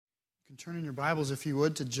can turn in your Bibles, if you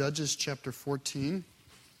would, to Judges chapter 14.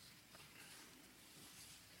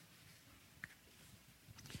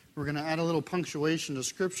 We're going to add a little punctuation to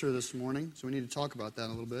Scripture this morning, so we need to talk about that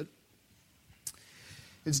a little bit.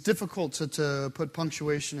 It's difficult to put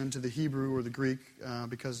punctuation into the Hebrew or the Greek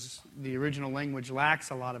because the original language lacks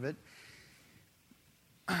a lot of it.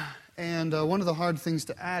 And one of the hard things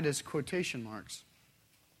to add is quotation marks.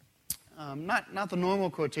 Not the normal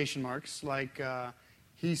quotation marks like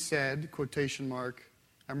he said, quotation mark,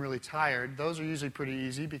 I'm really tired. Those are usually pretty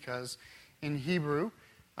easy because in Hebrew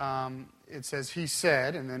it says he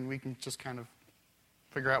said, and then we can just kind of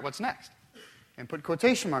figure out what's next and put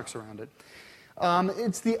quotation marks around it.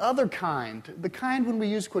 It's the other kind, the kind when we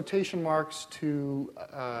use quotation marks to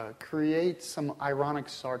create some ironic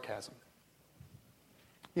sarcasm.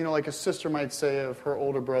 You know, like a sister might say of her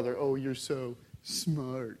older brother, oh, you're so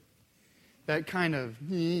smart. That kind of,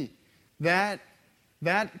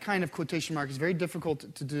 that kind of quotation mark is very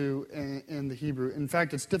difficult to do in the Hebrew. In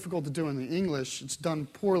fact, it's difficult to do in the English. It's done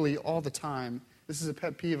poorly all the time. This is a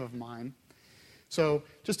pet peeve of mine. So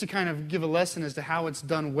just to kind of give a lesson as to how it's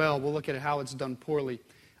done well, we'll look at how it's done poorly.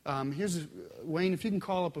 Here's, Wayne, if you can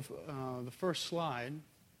call up the first slide.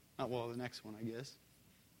 The next one, I guess.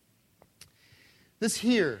 This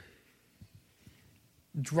here,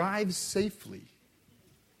 drive safely.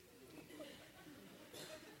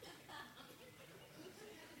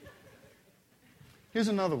 Here's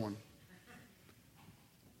another one.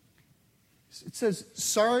 It says,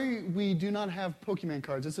 sorry, we do not have Pokemon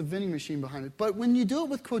cards. It's a vending machine behind it. But when you do it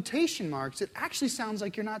with quotation marks, it actually sounds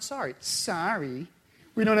like you're not sorry. Sorry,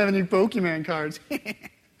 we don't have any Pokemon cards.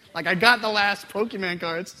 Like I got the last Pokemon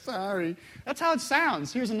cards. Sorry. That's how it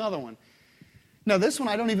sounds. Here's another one. Now, this one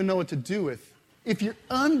I don't even know what to do with. If you're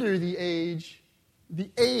under the age,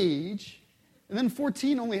 and then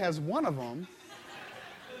 14 only has one of them,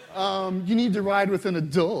 you need to ride with an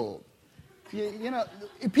adult. You know,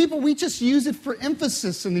 people, we just use it for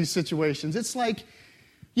emphasis in these situations. It's like,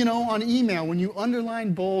 you know, on email, when you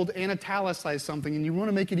underline, bold, and italicize something, and you want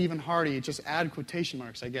to make it even harder, you just add quotation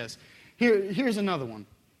marks, I guess. Here's another one.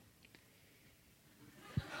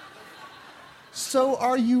 So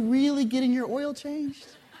are you really getting your oil changed?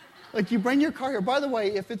 Like you bring your car here. By the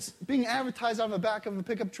way, if it's being advertised on the back of a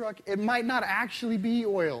pickup truck, it might not actually be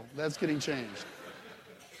oil that's getting changed.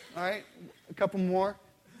 All right, a couple more.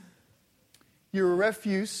 Your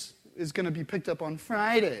refuse is going to be picked up on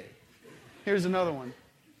Friday. Here's another one.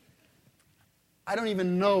 I don't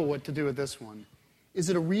even know what to do with this one. Is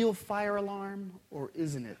it a real fire alarm or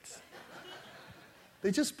isn't it?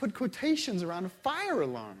 They just put quotations around a fire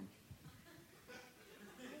alarm.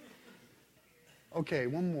 Okay,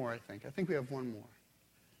 one more, I think. I think we have one more.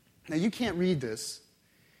 Now, you can't read this.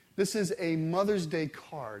 This is a Mother's Day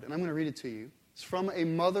card, and I'm going to read it to you. It's from a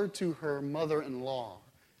mother to her mother-in-law,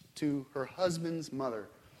 to her husband's mother.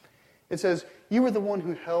 It says, you were the one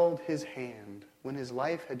who held his hand when his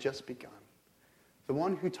life had just begun. The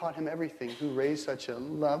one who taught him everything, who raised such a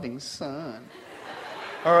loving son.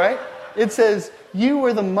 All right? It says, you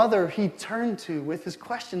were the mother he turned to with his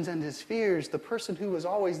questions and his fears, the person who was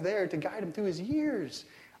always there to guide him through his years.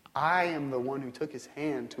 I am the one who took his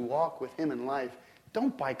hand to walk with him in life.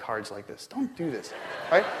 Don't buy cards like this. Don't do this.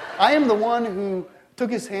 Right? I am the one who took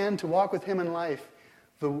his hand to walk with him in life.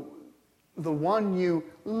 The one you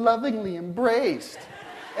lovingly embraced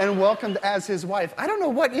and welcomed as his wife. I don't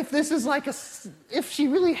know if this is like if she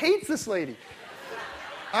really hates this lady.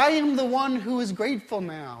 I am the one who is grateful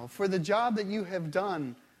now for the job that you have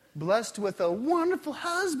done, blessed with a wonderful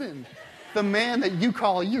husband, the man that you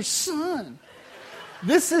call your son.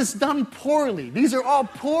 This is done poorly. These are all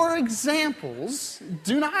poor examples.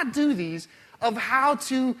 Do not do these of how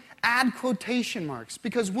to add quotation marks.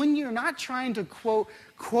 Because when you're not trying to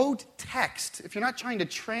quote text, if you're not trying to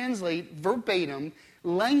translate verbatim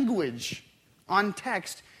language on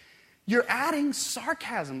text, you're adding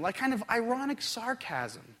sarcasm, like kind of ironic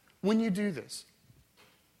sarcasm when you do this.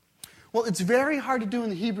 Well, it's very hard to do in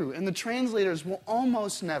the Hebrew, and the translators will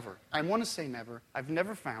almost never, I want to say never, I've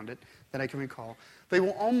never found it that I can recall, they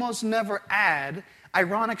will almost never add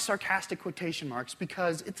ironic, sarcastic quotation marks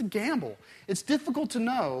because it's a gamble. It's difficult to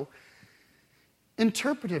know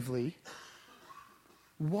interpretively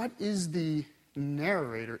what is the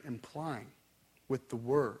narrator implying with the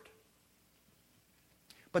word.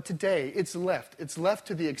 But today, it's left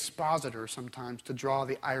to the expositor sometimes to draw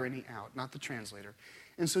the irony out, not the translator.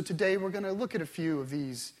 And so today we're going to look at a few of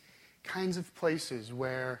these kinds of places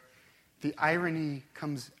where the irony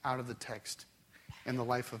comes out of the text in the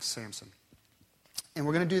life of Samson. And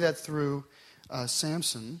we're going to do that through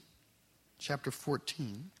Samson, chapter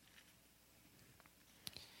 14.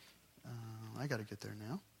 I got to get there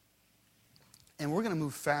now. And we're going to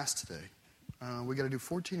move fast today. We got to do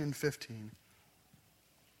 14 and 15.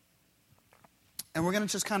 And we're going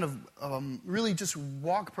to just kind of really just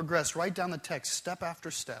progress right down the text, step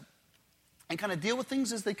after step, and kind of deal with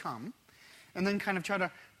things as they come, and then kind of try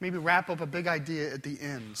to maybe wrap up a big idea at the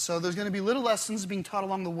end. So there's going to be little lessons being taught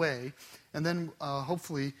along the way, and then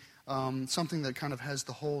hopefully something that kind of has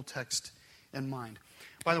the whole text in mind.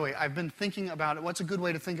 By the way, I've been thinking about it. What's a good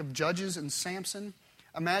way to think of Judges and Samson?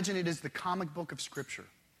 Imagine it is the comic book of Scripture.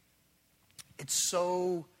 It's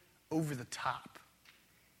so over the top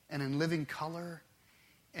and in living color,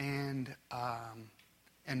 and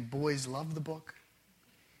boys love the book.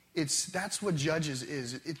 That's what Judges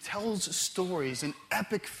is. It tells stories in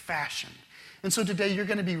epic fashion. And so today you're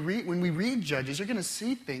going to be when we read Judges, you're going to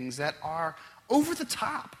see things that are over the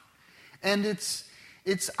top. And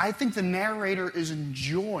I think the narrator is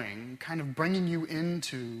enjoying kind of bringing you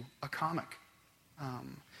into a comic,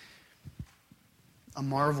 a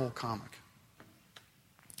Marvel comic.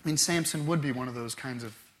 I mean, Samson would be one of those kinds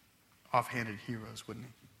of offhanded heroes, wouldn't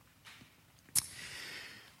he?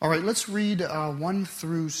 All right, let's read 1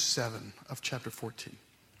 through 7 of chapter 14.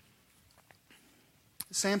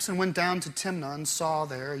 Samson went down to Timnah and saw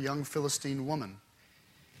there a young Philistine woman.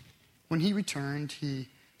 When he returned, he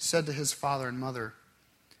said to his father and mother,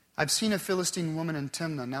 "I've seen a Philistine woman in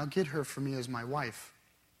Timnah. Now get her for me as my wife."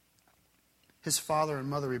 His father and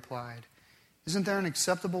mother replied, "Isn't there an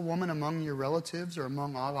acceptable woman among your relatives or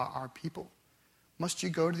among all our people? Must you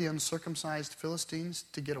go to the uncircumcised Philistines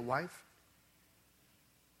to get a wife?"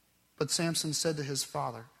 But Samson said to his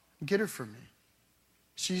father, "Get her for me.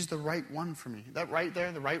 She's the right one for me." That right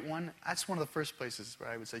there, the right one, that's one of the first places where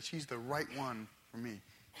I would say, she's the right one for me.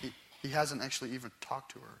 He hasn't actually even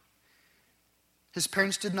talked to her. His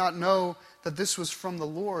parents did not know that this was from the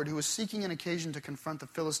Lord, who was seeking an occasion to confront the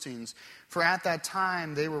Philistines, for at that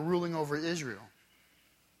time they were ruling over Israel.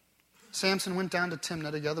 Samson went down to Timnah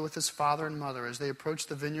together with his father and mother. As they approached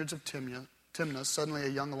the vineyards of Timnah, suddenly a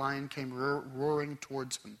young lion came roaring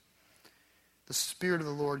towards him. The Spirit of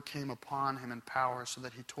the Lord came upon him in power, so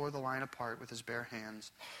that he tore the lion apart with his bare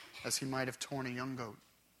hands, as he might have torn a young goat.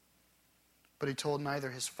 But he told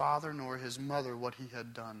neither his father nor his mother what he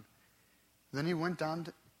had done. Then he went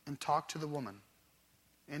down and talked to the woman,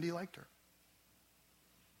 and he liked her.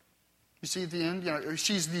 You see, at the end,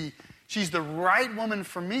 she's the right woman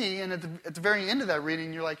for me, and at the very end of that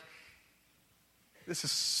reading, you're like, this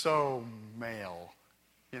is so male,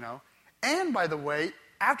 And by the way,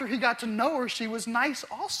 after he got to know her, she was nice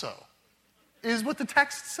also, is what the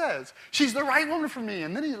text says. She's the right woman for me.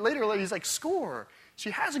 And then later he's like, score.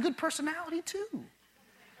 She has a good personality too.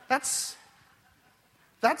 That's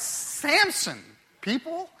Samson,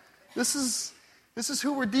 people. This is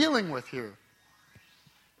who we're dealing with here.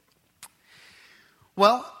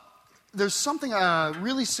 Well, there's something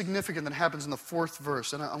really significant that happens in the 4th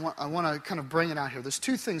verse, and I want to kind of bring it out here. There's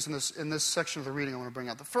 2 things in this section of the reading I want to bring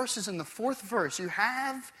out. The first is in the 4th verse. You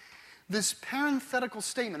have this parenthetical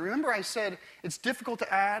statement. Remember I said it's difficult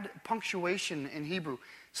to add punctuation in Hebrew.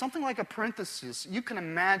 Something like a parenthesis. You can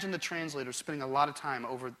imagine the translator spending a lot of time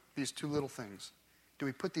over these 2 little things. Do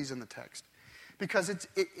we put these in the text? Because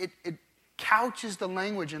it couches the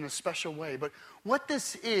language in a special way. But what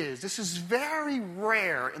this is very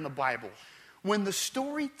rare in the Bible. When the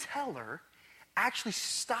storyteller actually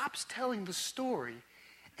stops telling the story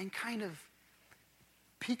and kind of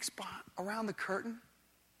peeks around the curtain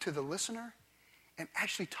to the listener and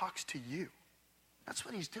actually talks to you. That's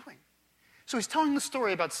what he's doing. So he's telling the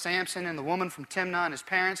story about Samson and the woman from Timnah and his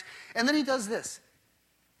parents, and then he does this.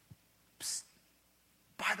 Psst,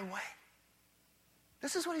 by the way,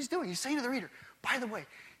 this is what he's doing. He's saying to the reader, by the way,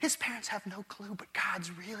 his parents have no clue, but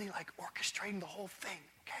God's really orchestrating the whole thing,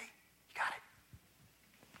 okay? You got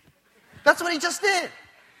it? That's what he just did.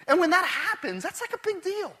 And when that happens, that's like a big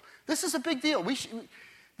deal. This is a big deal.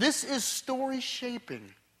 This is story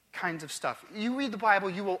shaping kinds of stuff. You read the Bible,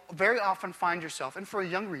 you will very often find yourself, and for a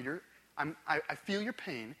young reader, I feel your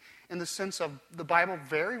pain in the sense of the Bible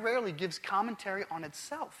very rarely gives commentary on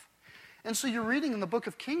itself. And so you're reading in the book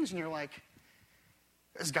of Kings and you're like,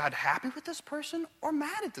 is God happy with this person or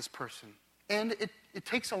mad at this person? And it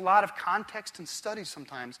takes a lot of context and study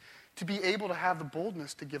sometimes to be able to have the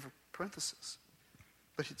boldness to give a parenthesis.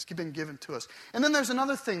 But it's been given to us. And then there's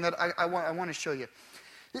another thing that I want to show you.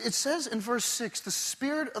 It says in verse 6, the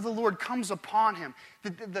Spirit of the Lord comes upon him.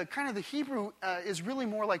 The Hebrew is really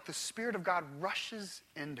more like the Spirit of God rushes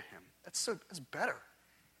into him. That's better.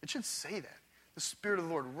 It should say that. The Spirit of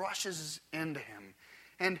the Lord rushes into him.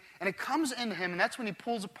 And it comes into him, and that's when he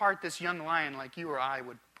pulls apart this young lion like you or I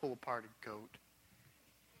would pull apart a goat.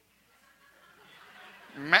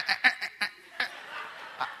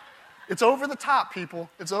 It's over the top, people.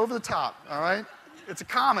 It's over the top, all right? It's a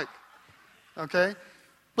comic, okay?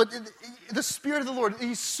 But the Spirit of the Lord,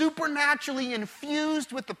 he's supernaturally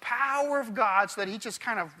infused with the power of God so that he just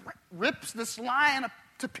kind of rips this lion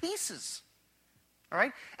to pieces, all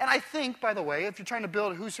right? And I think, by the way, if you're trying to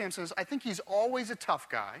build who Samson is, I think he's always a tough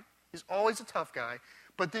guy. He's always a tough guy,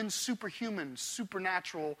 but then superhuman,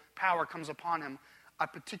 supernatural power comes upon him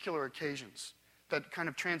at particular occasions that kind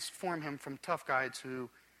of transform him from tough guy to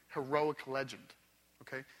heroic legend.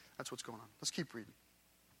 Okay? That's what's going on. Let's keep reading.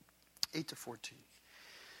 8-14.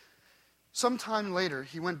 Sometime later,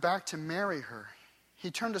 he went back to marry her. He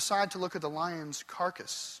turned aside to look at the lion's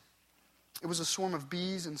carcass. It was a swarm of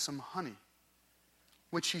bees and some honey,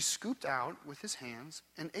 which he scooped out with his hands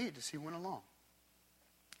and ate as he went along.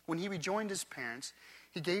 When he rejoined his parents,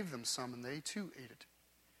 he gave them some, and they too ate it.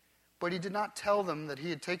 But he did not tell them that he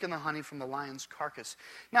had taken the honey from the lion's carcass.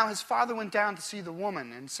 Now his father went down to see the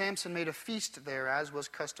woman, and Samson made a feast there, as was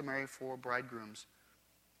customary for bridegrooms.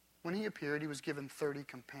 When he appeared, he was given 30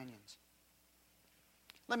 companions.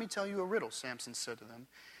 Let me tell you a riddle, Samson said to them.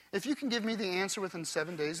 If you can give me the answer within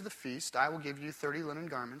 7 days of the feast, I will give you 30 linen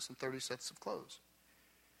garments and 30 sets of clothes.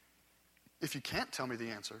 If you can't tell me the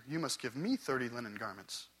answer, you must give me 30 linen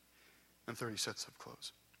garments and 30 sets of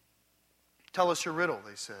clothes. Tell us your riddle,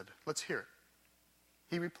 they said. Let's hear it.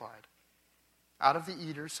 He replied, out of the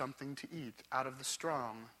eater something to eat, out of the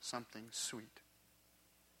strong something sweet.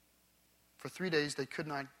 For 3 days they could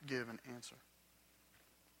not give an answer.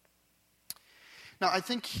 Now I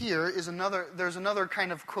think there's another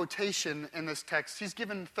kind of quotation in this text. He's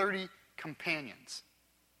given 30 companions.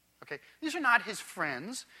 Okay, these are not his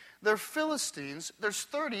friends. They're Philistines. There's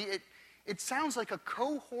 30. It sounds like a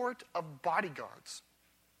cohort of bodyguards,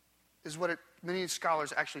 is what many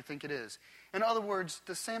scholars actually think it is. In other words,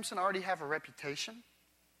 does Samson already have a reputation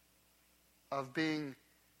of being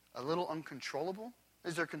a little uncontrollable?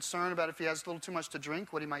 Is there concern about if he has a little too much to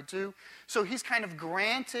drink, what he might do? So he's kind of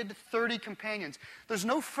granted 30 companions. There's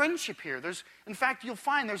no friendship here. In fact, you'll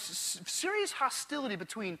find there's serious hostility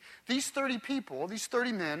between these 30 people, these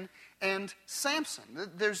 30 men, and Samson.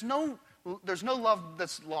 There's no love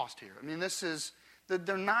that's lost here. I mean,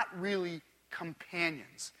 they're not really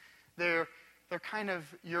companions. They're kind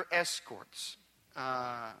of your escorts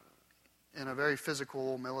in a very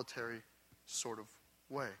physical, military sort of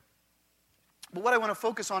way. But what I want to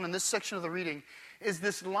focus on in this section of the reading is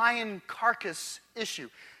this lion carcass issue.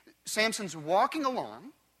 Samson's walking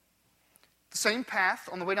along the same path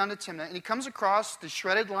on the way down to Timnah, and he comes across the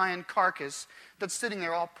shredded lion carcass that's sitting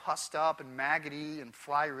there all pussed up and maggoty and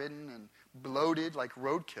fly-ridden and bloated like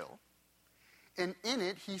roadkill. And in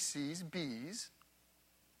it, he sees bees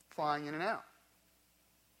flying in and out.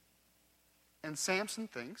 And Samson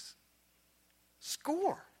thinks,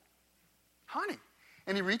 score, honey.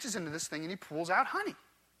 And he reaches into this thing and he pulls out honey.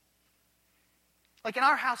 Like in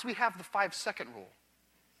our house, we have the 5-second rule.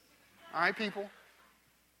 All right, people?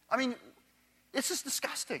 I mean, it's just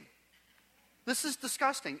disgusting. This is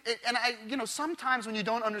disgusting. Sometimes when you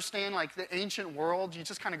don't understand like the ancient world, you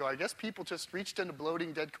just kind of go, I guess people just reached into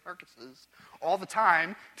bloating dead carcasses all the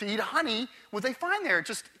time to eat honey. What they find there,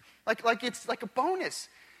 just like it's like a bonus.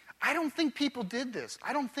 I don't think people did this.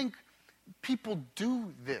 I don't think people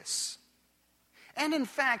do this. And in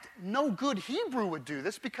fact, no good Hebrew would do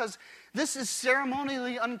this because this is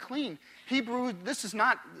ceremonially unclean. Hebrew, this is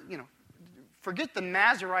not, forget the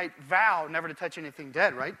Nazirite vow never to touch anything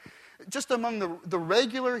dead, right? Just among the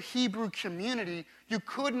regular Hebrew community, you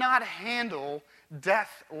could not handle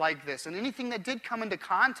death like this. And anything that did come into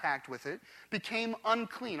contact with it became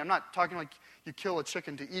unclean. I'm not talking like you kill a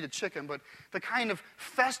chicken to eat a chicken, but the kind of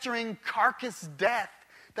festering carcass death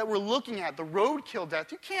that we're looking at, the roadkill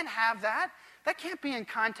death, you can't have that. That can't be in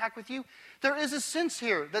contact with you. There is a sense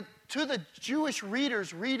here that to the Jewish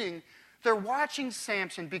readers reading, they're watching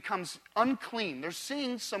Samson becomes unclean. They're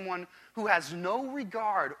seeing someone who has no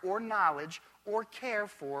regard or knowledge or care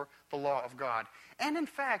for the law of God. And in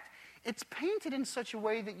fact, it's painted in such a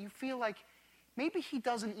way that you feel like maybe he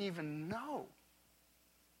doesn't even know.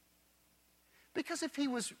 Because if he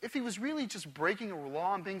was really just breaking a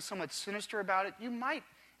law and being somewhat sinister about it,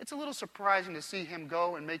 it's a little surprising to see him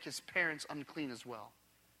go and make his parents unclean as well.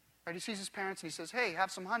 Right? He sees his parents and he says, hey, have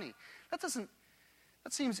some honey. That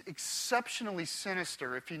seems exceptionally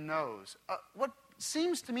sinister if he knows. What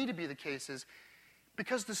seems to me to be the case is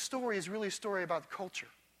because the story is really a story about the culture.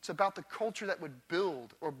 It's about the culture that would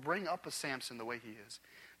build or bring up a Samson the way he is.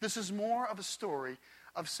 This is more of a story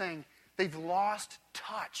of saying they've lost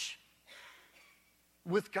touch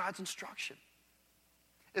with God's instruction.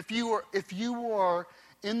 If you are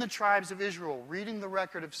in the tribes of Israel, reading the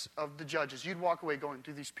record of the judges, you'd walk away going,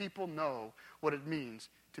 do these people know what it means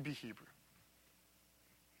to be Hebrew?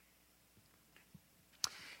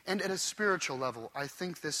 And at a spiritual level, I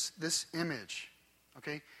think this image,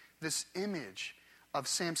 okay, this image of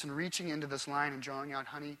Samson reaching into this line and drawing out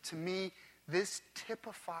honey, to me, this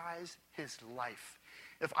typifies his life.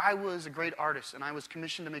 If I was a great artist and I was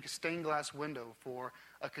commissioned to make a stained glass window for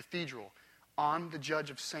a cathedral on the judge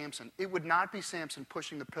of Samson, it would not be Samson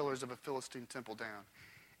pushing the pillars of a Philistine temple down.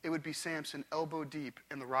 It would be Samson elbow deep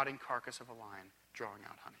in the rotting carcass of a lion drawing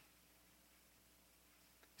out honey.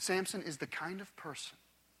 Samson is the kind of person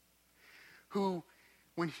who,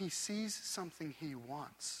 when he sees something he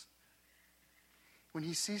wants, when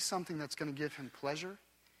he sees something that's going to give him pleasure,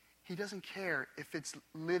 he doesn't care if it's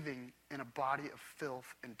living in a body of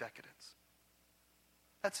filth and decadence.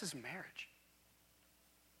 That's his marriage.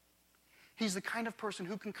 He's the kind of person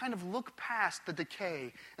who can kind of look past the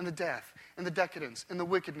decay and the death and the decadence and the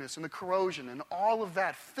wickedness and the corrosion and all of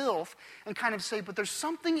that filth and kind of say, but there's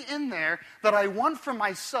something in there that I want for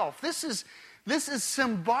myself. This is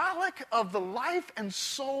symbolic of the life and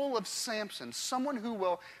soul of Samson, someone who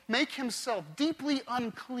will make himself deeply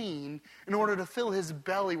unclean in order to fill his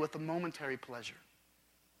belly with a momentary pleasure.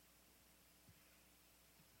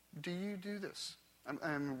 Do you do this? I'm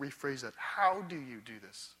going to rephrase that. How do you do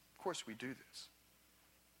this? Of course we do this.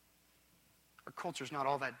 Our culture's not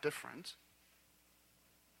all that different.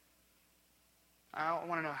 I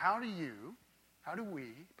want to know, how do we,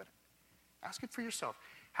 but ask it for yourself,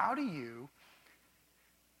 how do you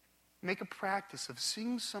make a practice of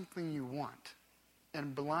seeing something you want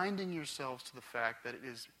and blinding yourselves to the fact that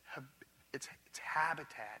its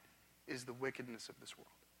habitat is the wickedness of this world?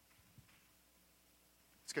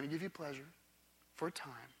 It's going to give you pleasure for a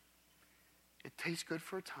time. It tastes good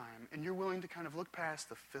for a time, and you're willing to kind of look past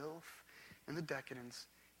the filth and the decadence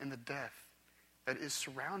and the death that is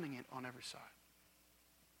surrounding it on every side.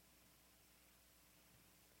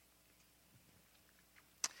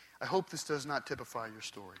 I hope this does not typify your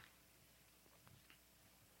story.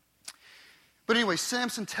 But anyway,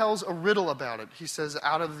 Samson tells a riddle about it. He says,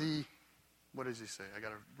 what does he say? I got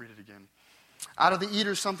to read it again. Out of the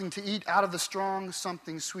eater, something to eat. Out of the strong,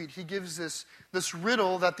 something sweet. He gives this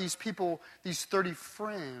riddle that these people, these 30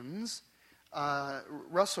 friends,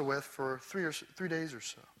 wrestle with for 3 days or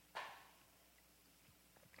so.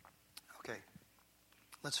 Okay,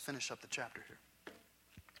 let's finish up the chapter here.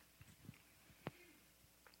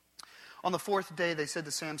 On the 4th day, they said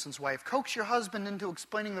to Samson's wife, "Coax your husband into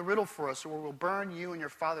explaining the riddle for us, or we'll burn you and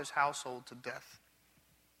your father's household to death."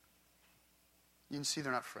 You can see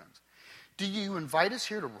they're not friends. "Do you invite us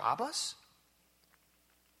here to rob us?"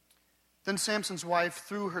 Then Samson's wife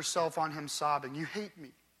threw herself on him, sobbing, "You hate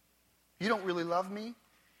me. You don't really love me.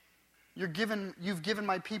 You've given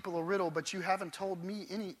my people a riddle, but you haven't told me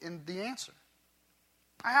the answer."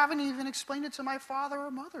 "I haven't even explained it to my father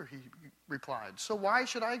or mother," he replied. "So why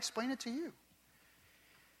should I explain it to you?"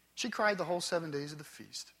 She cried the whole 7 days of the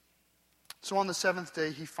feast. So on the 7th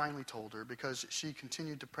day, he finally told her, because she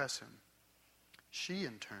continued to press him. She,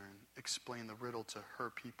 in turn, explained the riddle to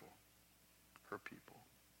her people.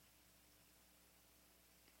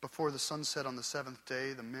 Before the sun set on the 7th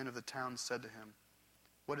day, the men of the town said to him,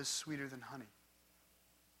 "What is sweeter than honey?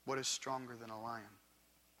 What is stronger than a lion?"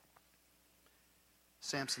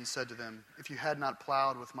 Samson said to them, "If you had not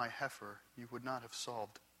plowed with my heifer, you would not have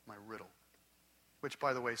solved my riddle." Which,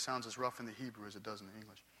 by the way, sounds as rough in the Hebrew as it does in the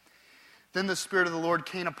English. Then the Spirit of the Lord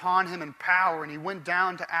came upon him in power, and he went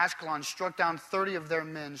down to Ashkelon, struck down 30 of their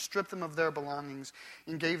men, stripped them of their belongings,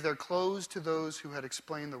 and gave their clothes to those who had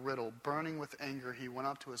explained the riddle. Burning with anger, he went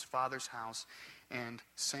up to his father's house, and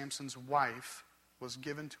Samson's wife was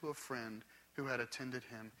given to a friend who had attended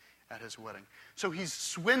him at his wedding. So he's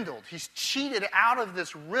swindled. He's cheated out of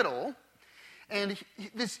this riddle, and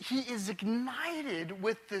he is ignited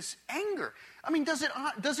with this anger. I mean, does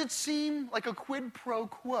it seem like a quid pro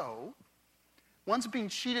quo, once being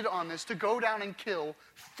cheated on this, to go down and kill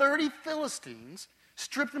 30 Philistines,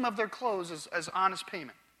 strip them of their clothes as honest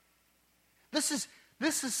payment? This is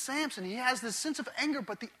Samson. He has this sense of anger,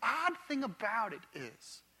 but the odd thing about it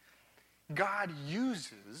is God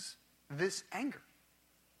uses this anger.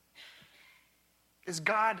 Was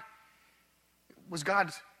God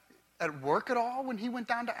at work at all when he went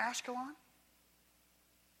down to Ashkelon?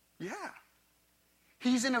 Yeah.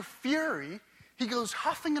 He's in a fury. He goes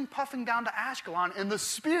huffing and puffing down to Ashkelon, and the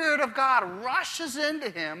Spirit of God rushes into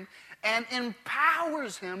him and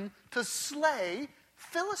empowers him to slay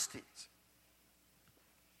Philistines.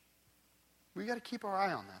 We got to keep our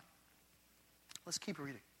eye on that. Let's keep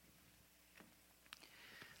reading.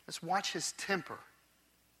 Let's watch his temper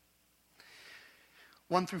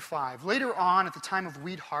 1 through 5. Later on, at the time of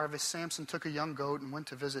wheat harvest, Samson took a young goat and went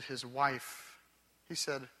to visit his wife. He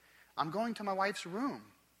said, "I'm going to my wife's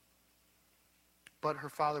room." But her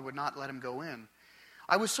father would not let him go in.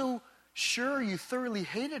 "I was so sure you thoroughly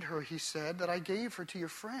hated her," he said, "that I gave her to your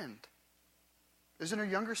friend. Isn't her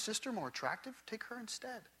younger sister more attractive? Take her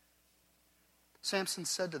instead." Samson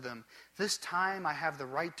said to them, "This time I have the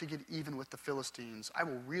right to get even with the Philistines. I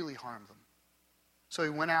will really harm them." So he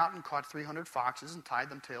went out and caught 300 foxes and tied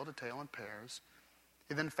them tail to tail in pairs.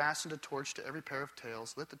 He then fastened a torch to every pair of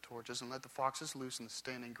tails, lit the torches, and let the foxes loose in the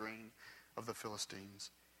standing grain of the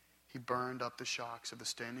Philistines. He burned up the shocks of the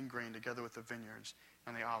standing grain together with the vineyards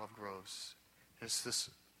and the olive groves. It's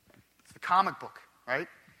the comic book, right?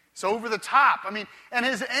 It's over the top. I mean, and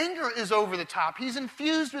his anger is over the top. He's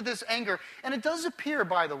infused with this anger. And it does appear,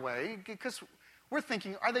 by the way, because we're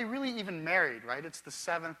thinking, are they really even married, right? It's the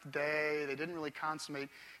seventh day. They didn't really consummate.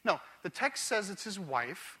 No, the text says it's his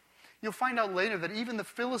wife. You'll find out later that even the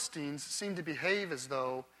Philistines seem to behave as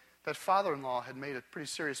though that father-in-law had made a pretty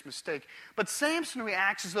serious mistake. But Samson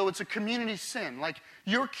reacts as though it's a community sin. Like,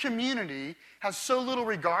 your community has so little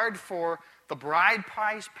regard for the bride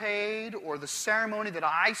price paid or the ceremony that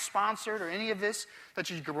I sponsored or any of this that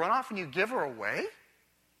you run off and you give her away?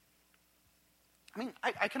 I mean,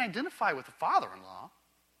 I can identify with the father-in-law.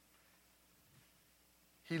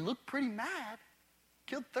 He looked pretty mad.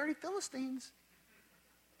 Killed 30 Philistines,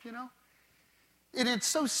 you know. And it's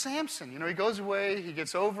so Samson. You know, he goes away, he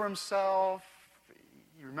gets over himself,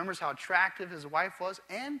 he remembers how attractive his wife was,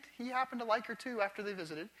 and he happened to like her too after they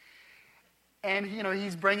visited. And, you know,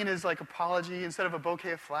 he's bringing his, apology, instead of a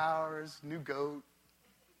bouquet of flowers, new goat,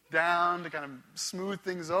 down to kind of smooth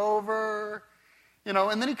things over, you know.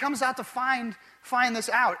 And then he comes out to find this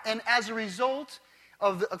out. And as a result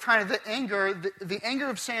of the anger, the anger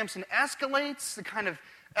of Samson escalates, the kind of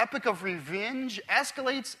epic of revenge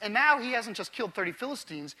escalates, and now he hasn't just killed 30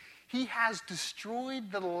 Philistines, he has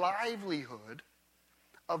destroyed the livelihood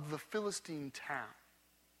of the Philistine town.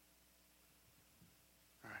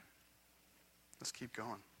 All right, let's keep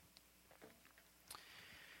going.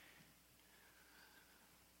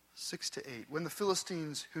 6 to 8. When the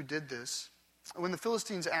Philistines asked,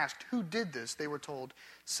 "Who did this?" they were told,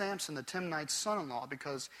 "Samson, the Timnite's son-in-law,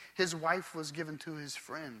 because his wife was given to his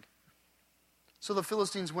friend." So the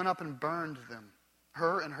Philistines went up and burned them,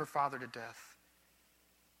 her and her father, to death.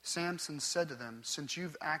 Samson said to them, "Since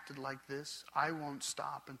you've acted like this, I won't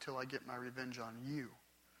stop until I get my revenge on you."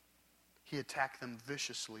 He attacked them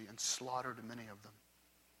viciously and slaughtered many of them.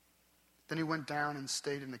 Then he went down and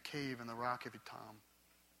stayed in a cave in the rock of Etam.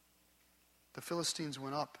 The Philistines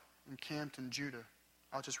went up and camped in Judah.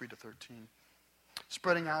 I'll just read to 13.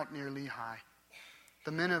 Spreading out near Lehi.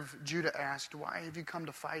 The men of Judah asked, "Why have you come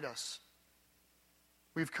to fight us?"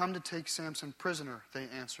 "We've come to take Samson prisoner," they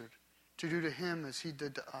answered, "to do to him as he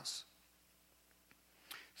did to us."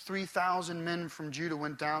 3,000 men from Judah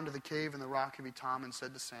went down to the cave in the rock of Etam and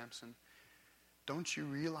said to Samson, "Don't you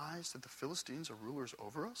realize that the Philistines are rulers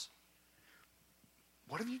over us?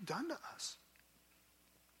 What have you done to us?"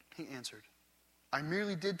 He answered, "I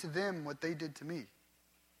merely did to them what they did to me."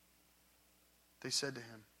 They said to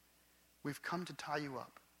him, "We've come to tie you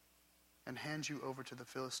up and hand you over to the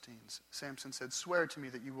Philistines." Samson said, "Swear to me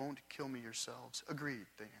that you won't kill me yourselves." "Agreed,"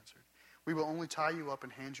 they answered. "We will only tie you up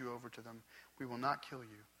and hand you over to them. We will not kill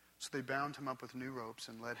you." So they bound him up with new ropes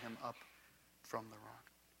and led him up from the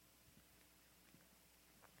rock.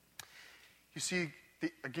 You see,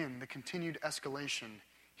 again, the continued escalation.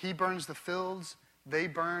 He burns the fields. They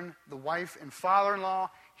burn the wife and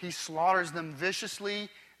father-in-law. He slaughters them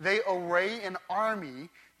viciously. They array an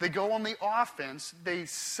army. They go on the offense. They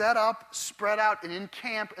set up, spread out, and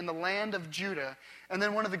encamp in the land of Judah. And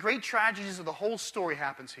then one of the great tragedies of the whole story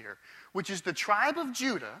happens here, which is the tribe of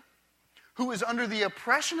Judah, who is under the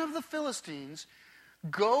oppression of the Philistines,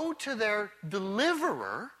 go to their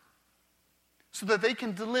deliverer so that they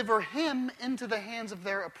can deliver him into the hands of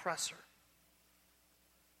their oppressor.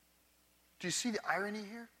 Do you see the irony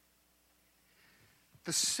here?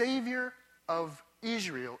 The Savior of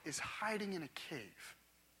Israel is hiding in a cave.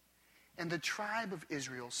 And the tribe of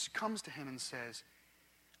Israel comes to him and says,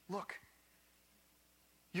 "Look,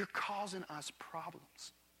 you're causing us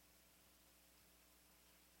problems."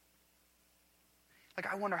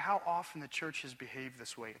 I wonder how often the church has behaved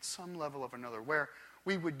this way at some level or another, where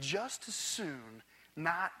we would just as soon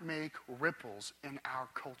not make ripples in our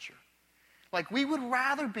culture. We would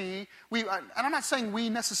rather be, and I'm not saying we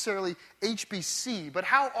necessarily HBC, but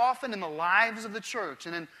how often in the lives of the church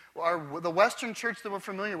and in the Western church that we're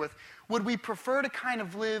familiar with, would we prefer to kind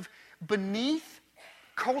of live beneath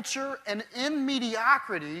culture and in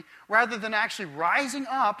mediocrity rather than actually rising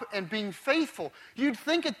up and being faithful. You'd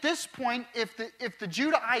think at this point, if the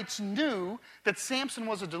Judahites knew that Samson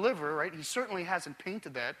was a deliverer, right? He certainly hasn't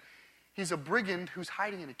painted that. He's a brigand who's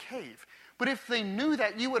hiding in a cave. But if they knew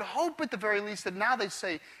that, you would hope at the very least that now they'd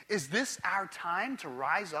say, is this our time to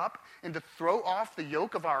rise up and to throw off the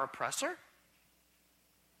yoke of our oppressor?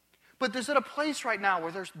 But there's at a place right now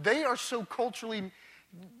where they are so culturally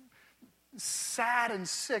sad and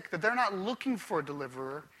sick that they're not looking for a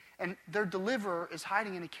deliverer, and their deliverer is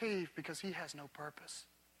hiding in a cave because he has no purpose.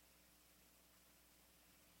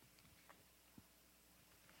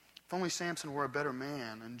 If only Samson were a better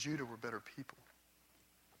man and Judah were better people.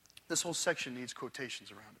 This whole section needs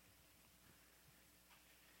quotations around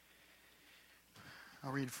it.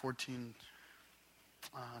 I'll read 14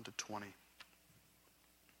 to 20.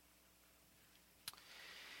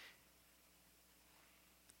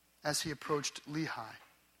 As he approached Lehi,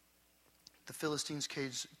 the Philistines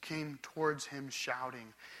came towards him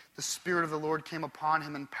shouting. The Spirit of the Lord came upon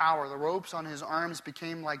him in power. The ropes on his arms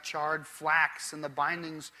became like charred flax, and the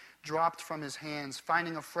bindings dropped from his hands.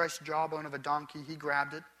 Finding a fresh jawbone of a donkey, he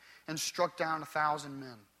grabbed it and struck down 1,000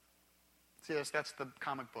 men. See, that's the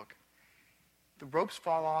comic book. The ropes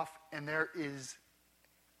fall off, and there is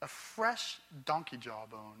a fresh donkey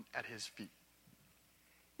jawbone at his feet.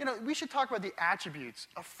 You know, we should talk about the attributes.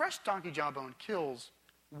 A fresh donkey jawbone kills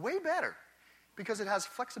way better because it has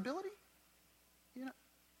flexibility. You know,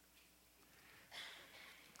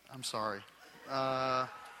 I'm sorry. I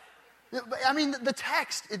mean, the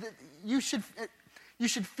text. You should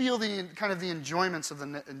feel the kind of the enjoyment of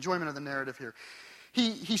the narrative here.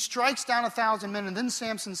 He strikes down 1,000 men, and then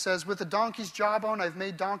Samson says, "With the donkey's jawbone, I've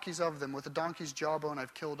made donkeys of them. With the donkey's jawbone,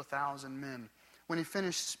 I've killed 1,000 men." When he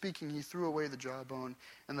finished speaking, he threw away the jawbone,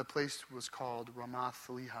 and the place was called Ramath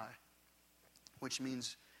Lehi, which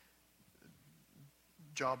means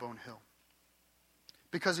Jawbone Hill.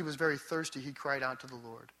 Because he was very thirsty, he cried out to the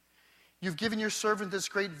Lord, "You've given your servant this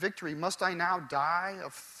great victory. Must I now die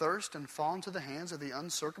of thirst and fall into the hands of the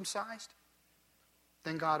uncircumcised?"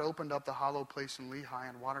 Then God opened up the hollow place in Lehi,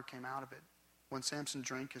 and water came out of it. When Samson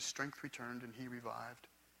drank, his strength returned, and he revived.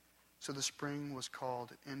 So the spring was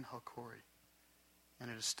called En-Hakkore, and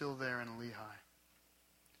it is still there in Lehi.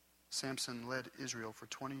 Samson led Israel for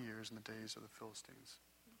 20 years in the days of the Philistines.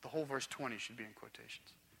 The whole verse 20 should be in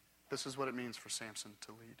quotations. This is what it means for Samson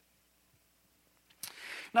to lead.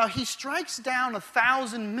 Now, he strikes down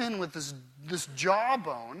 1,000 men with this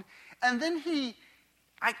jawbone, and then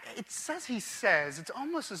it's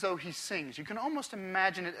almost as though he sings. You can almost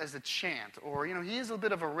imagine it as a chant, or, he is a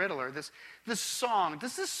bit of a riddler. This song,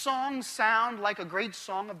 does this song sound like a great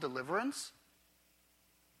song of deliverance?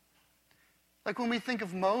 Like when we think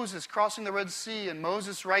of Moses crossing the Red Sea and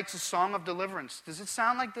Moses writes a song of deliverance. Does it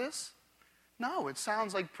sound like this? No, it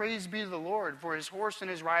sounds like praise be to the Lord. For his horse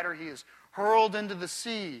and his rider he is hurled into the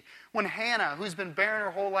sea. When Hannah, who's been barren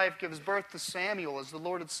her whole life, gives birth to Samuel, as the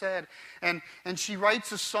Lord had said, and she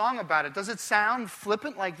writes a song about it. Does it sound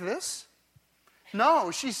flippant like this?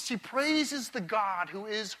 No, she praises the God who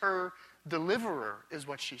is her deliverer, is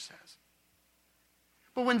what she says.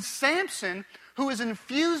 But when Samson, who is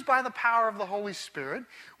infused by the power of the Holy Spirit,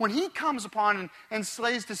 when he comes upon and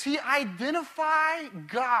slays, does he identify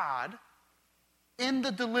God in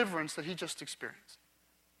the deliverance that he just experienced?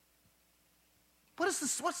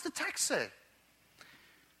 What's the text say?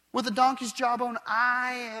 With the donkey's jawbone,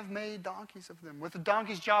 I have made donkeys of them. With the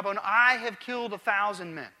donkey's jawbone, I have killed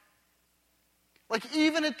 1,000 men. Like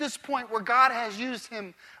even at this point where God has used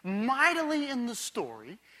him mightily in the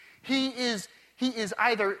story, he is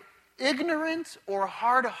either ignorant or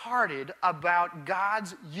hard-hearted about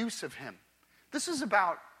God's use of him. This is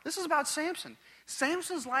about Samson.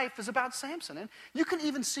 Samson's life is about Samson, and you can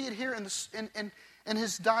even see it here in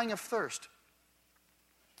his dying of thirst.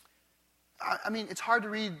 I mean, it's hard to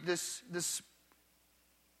read this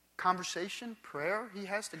conversation, prayer he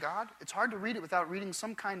has to God. It's hard to read it without reading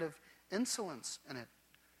some kind of insolence in it.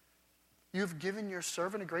 You have given your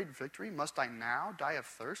servant a great victory. Must I now die of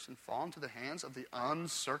thirst and fall into the hands of the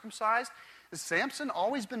uncircumcised? Has Samson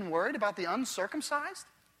always been worried about the uncircumcised?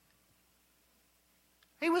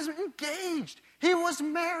 He was engaged. He was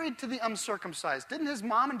married to the uncircumcised. Didn't his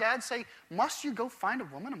mom and dad say, "Must you go find a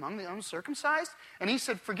woman among the uncircumcised?" And he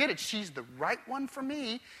said, "Forget it. She's the right one for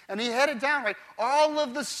me." And he headed down, right? All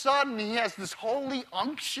of a sudden, he has this holy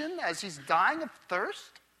unction as he's dying of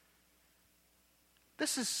thirst.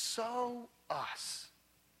 This is so us.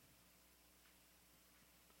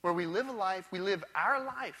 Where we live our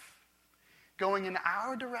life, going in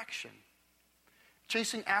our direction,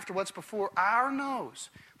 chasing after what's before our nose,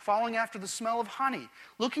 following after the smell of honey,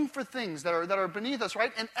 looking for things that are beneath us,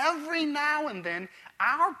 right? And every now and then,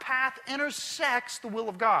 our path intersects the will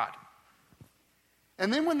of God.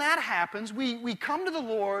 And then when that happens, we come to the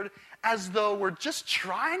Lord as though we're just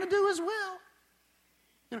trying to do His will.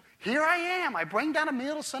 You know, here I am. I bring down a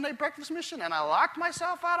meal to Sunday Breakfast Mission, and I locked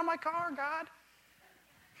myself out of my car, God.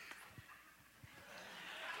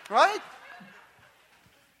 Right?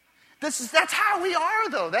 That's how we are,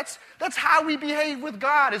 though. That's how we behave with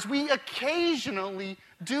God, is we occasionally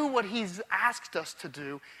do what He's asked us to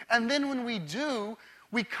do. And then when we do,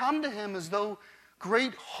 we come to Him as though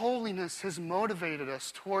great holiness has motivated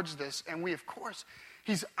us towards this. And we, of course,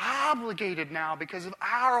 He's obligated now because of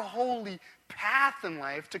our holy path in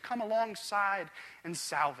life to come alongside and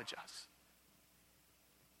salvage us.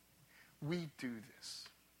 We do this.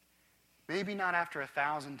 Maybe not after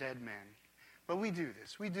 1,000 dead men, but we do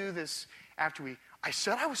this. We do this after I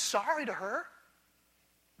said I was sorry to her.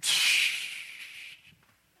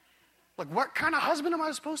 Like, what kind of husband am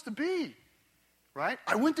I supposed to be? Right?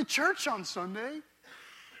 I went to church on Sunday.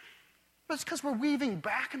 But it's because we're weaving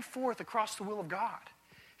back and forth across the will of God.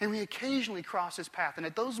 And we occasionally cross His path. And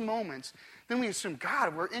at those moments, then we assume,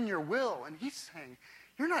 God, we're in your will. And He's saying,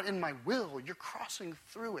 you're not in my will. You're crossing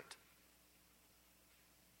through it.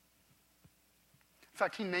 In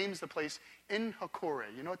fact, He names the place En Hakkore.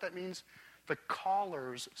 You know what that means? The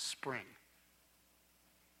caller's spring.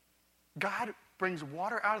 God brings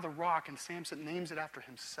water out of the rock, and Samson names it after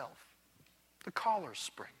himself. The caller's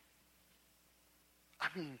spring. I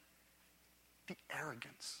mean, the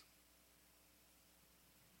arrogance.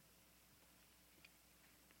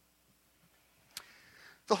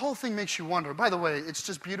 The whole thing makes you wonder. By the way, it's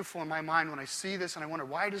just beautiful in my mind when I see this and I wonder,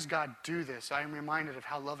 why does God do this? I am reminded of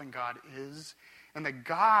how loving God is and that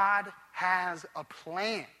God has a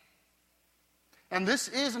plan. And this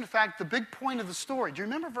is, in fact, the big point of the story. Do you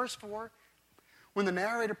remember verse 4? When the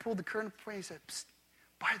narrator pulled the curtain up, he said, "Psst,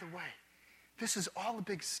 by the way, this is all a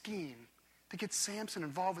big scheme to get Samson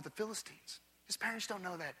involved with the Philistines. His parents don't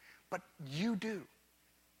know that, but you do."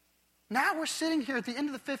 Now we're sitting here at the end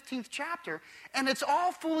of the 15th chapter, and it's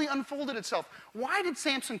all fully unfolded itself. Why did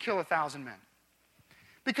Samson kill 1,000 men?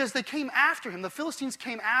 Because they came after him. The Philistines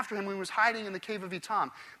came after him when he was hiding in the cave of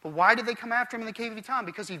Etam. But why did they come after him in the cave of Etam?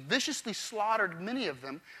 Because he viciously slaughtered many of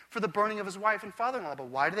them for the burning of his wife and father-in-law. But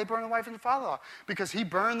why did they burn the wife and father-in-law? Because he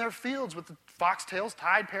burned their fields with the foxtails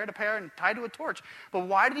tied pair to pair and tied to a torch. But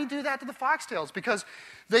why did he do that to the foxtails? Because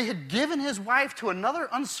they had given his wife to another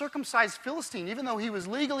uncircumcised Philistine, even though he was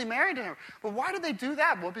legally married to her. But why did they do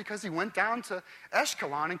that? Well, because he went down to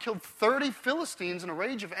Ashkelon and killed 30 Philistines in a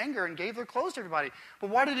rage of anger and gave their clothes to everybody.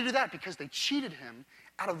 But why did he do that? Because they cheated him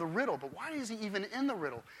out of the riddle. But why is he even in the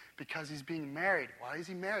riddle? Because he's being married. Why is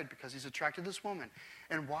he married? Because he's attracted to this woman.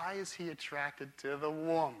 And why is he attracted to the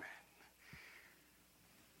woman?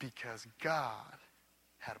 Because God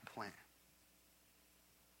had a plan.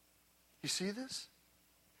 You see this?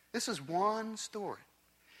 This is one story.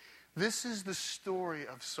 This is the story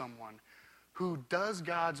of someone who does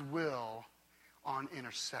God's will on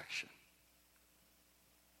intersection.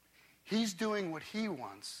 He's doing what he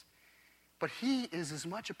wants, but he is as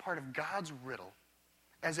much a part of God's riddle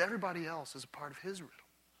as everybody else is a part of his riddle.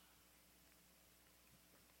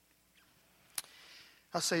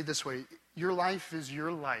 I'll say it this way. Your life is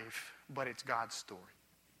your life, but it's God's story.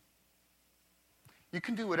 You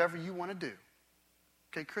can do whatever you want to do.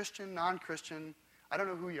 Okay, Christian, non-Christian, I don't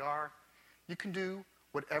know who you are. You can do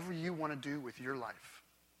whatever you want to do with your life.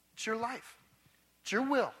 It's your life. It's your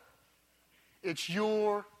will. It's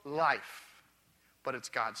your life, but it's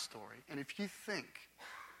God's story. And if you think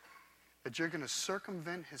that you're going to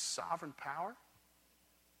circumvent his sovereign power,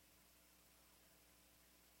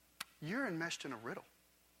 you're enmeshed in a riddle.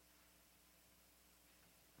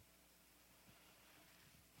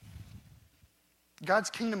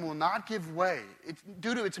 God's kingdom will not give way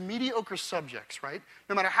due to its mediocre subjects, right?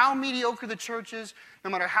 No matter how mediocre the church is,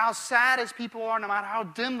 no matter how sad as people are, no matter how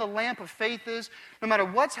dim the lamp of faith is, no matter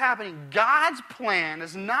what's happening, God's plan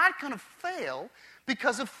is not going to fail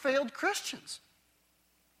because of failed Christians.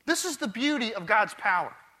 This is the beauty of God's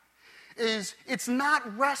power, is it's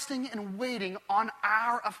not resting and waiting on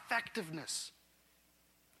our effectiveness.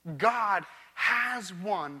 God has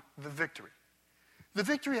won the victory. The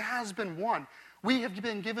victory has been won. We have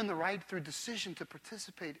been given the right through decision to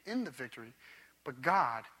participate in the victory, but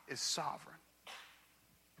God is sovereign.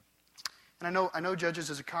 And I know Judges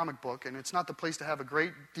is a comic book, and it's not the place to have a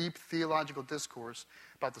great, deep theological discourse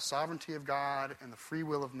about the sovereignty of God and the free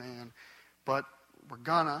will of man, but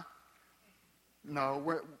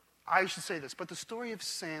I should say this, but the story of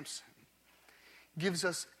Samson gives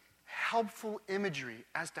us helpful imagery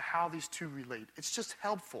as to how these two relate. It's just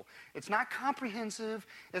helpful. It's not comprehensive,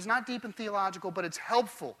 it's not deep and theological, but it's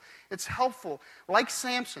helpful. It's helpful. Like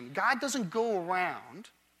Samson, God doesn't go around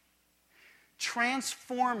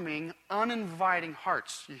transforming uninviting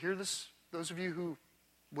hearts. You hear this? Those of you who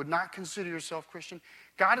would not consider yourself Christian,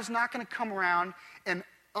 God is not going to come around and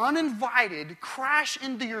uninvited crash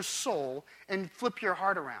into your soul and flip your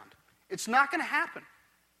heart around. It's not going to happen.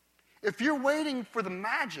 If you're waiting for the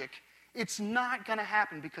magic, it's not going to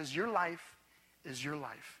happen because your life is your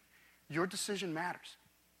life. Your decision matters.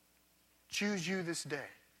 Choose you this day.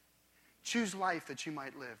 Choose life that you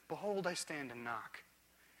might live. Behold, I stand and knock.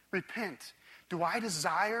 Repent. Do I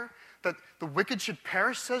desire that the wicked should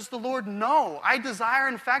perish, says the Lord? No. I desire,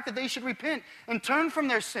 in fact, that they should repent and turn from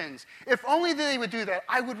their sins. If only they would do that,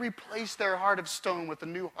 I would replace their heart of stone with a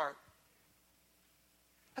new heart.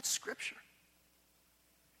 That's Scripture.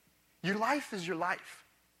 Your life is your life.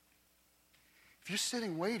 If you're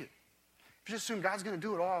sitting waiting, if you assume God's going to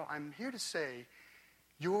do it all, I'm here to say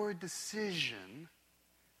your decision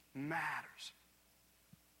matters.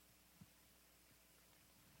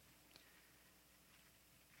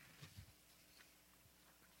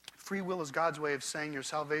 Free will is God's way of saying your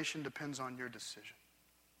salvation depends on your decision.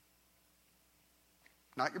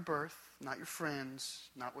 Not your birth, not your friends,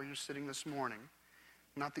 not where you're sitting this morning.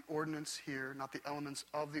 Not the ordinance here, not the elements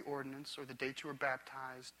of the ordinance, or the date you were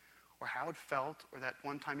baptized, or how it felt, or that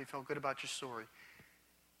one time you felt good about your story.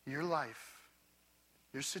 Your life,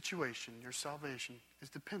 your situation, your salvation is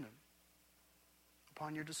dependent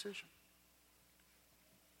upon your decision.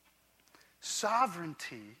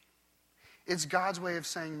 Sovereignty is God's way of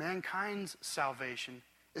saying mankind's salvation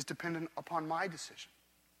is dependent upon my decision.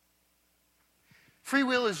 Free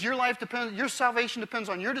will is your life depends, your salvation depends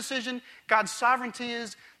on your decision. God's sovereignty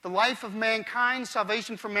is the life of mankind.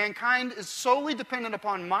 Salvation for mankind is solely dependent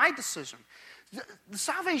upon my decision. The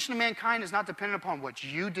salvation of mankind is not dependent upon what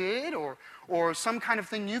you did or some kind of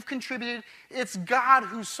thing you've contributed. It's God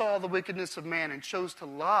who saw the wickedness of man and chose to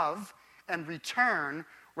love and return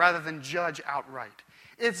rather than judge outright.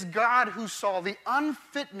 It's God who saw the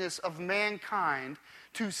unfitness of mankind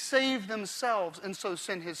to save themselves and so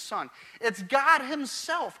send his Son. It's God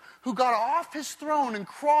himself who got off his throne and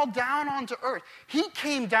crawled down onto earth. He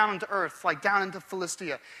came down into earth, like down into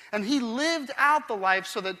Philistia, and he lived out the life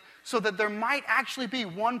so that there might actually be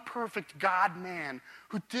one perfect God-man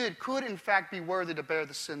who could in fact be worthy to bear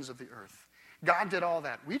the sins of the earth. God did all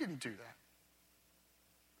that. We didn't do that.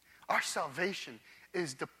 Our salvation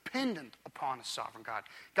is dependent upon a sovereign God.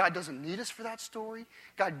 God doesn't need us for that story.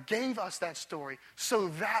 God gave us that story so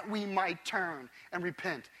that we might turn and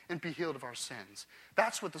repent and be healed of our sins.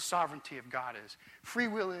 That's what the sovereignty of God is. Free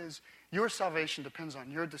will is your salvation depends on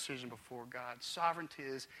your decision before God. Sovereignty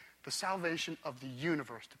is the salvation of the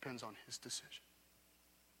universe depends on his decision.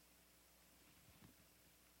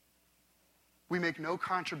 We make no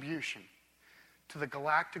contribution to the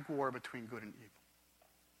galactic war between good and evil.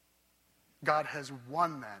 God has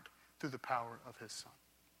won that through the power of his Son.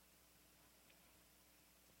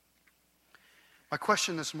 My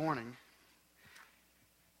question this morning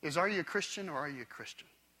is, are you a Christian or are you a Christian?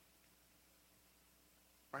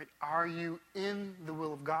 Right? Are you in the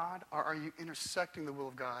will of God, or are you intersecting the will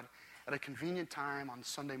of God at a convenient time on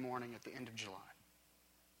Sunday morning at the end of July?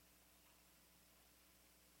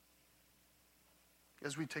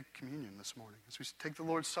 As we take communion this morning, as we take the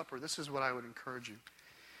Lord's Supper, this is what I would encourage you.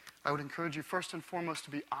 I would encourage you first and foremost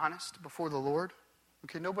to be honest before the Lord.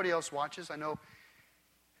 Okay, nobody else watches. I know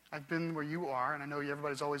I've been where you are, and I know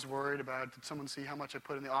everybody's always worried about, did someone see how much I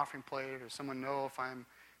put in the offering plate, or someone know if I'm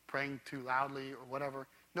praying too loudly or whatever.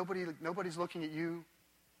 Nobody's looking at you.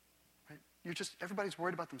 Right? Everybody's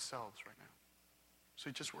worried about themselves right now. So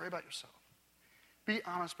you just worry about yourself. Be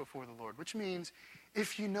honest before the Lord, which means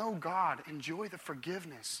if you know God, enjoy the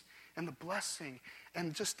forgiveness and the blessing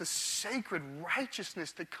and just the sacred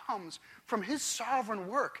righteousness that comes from his sovereign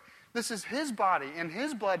work. This is his body and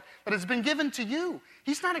his blood that has been given to you.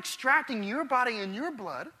 He's not extracting your body and your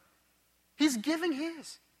blood. He's giving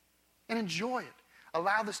his. And enjoy it.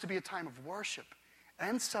 Allow this to be a time of worship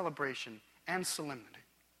and celebration and solemnity.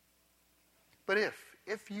 But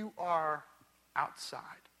if you are outside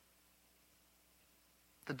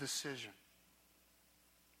the decision,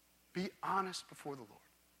 be honest before the Lord.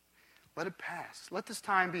 Let it pass. Let this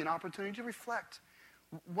time be an opportunity to reflect.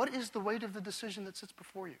 What is the weight of the decision that sits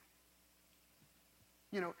before you?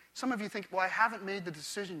 You know, some of you think, well, I haven't made the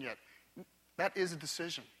decision yet. That is a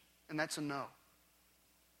decision, and that's a no.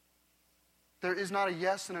 There is not a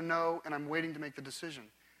yes and a no, and I'm waiting to make the decision.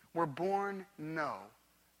 We're born no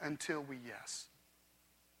until we yes.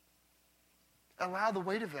 allow the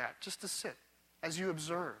weight of that just to sit as you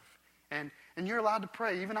observe. And you're allowed to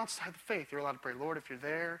pray, even outside the faith. You're allowed to pray, Lord, if you're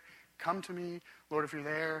there, come to me. Lord, if you're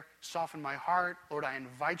there, soften my heart. Lord, I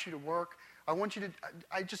invite you to work.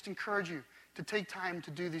 I just encourage you to take time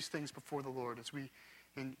to do these things before the Lord as we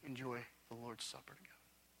enjoy the Lord's Supper together.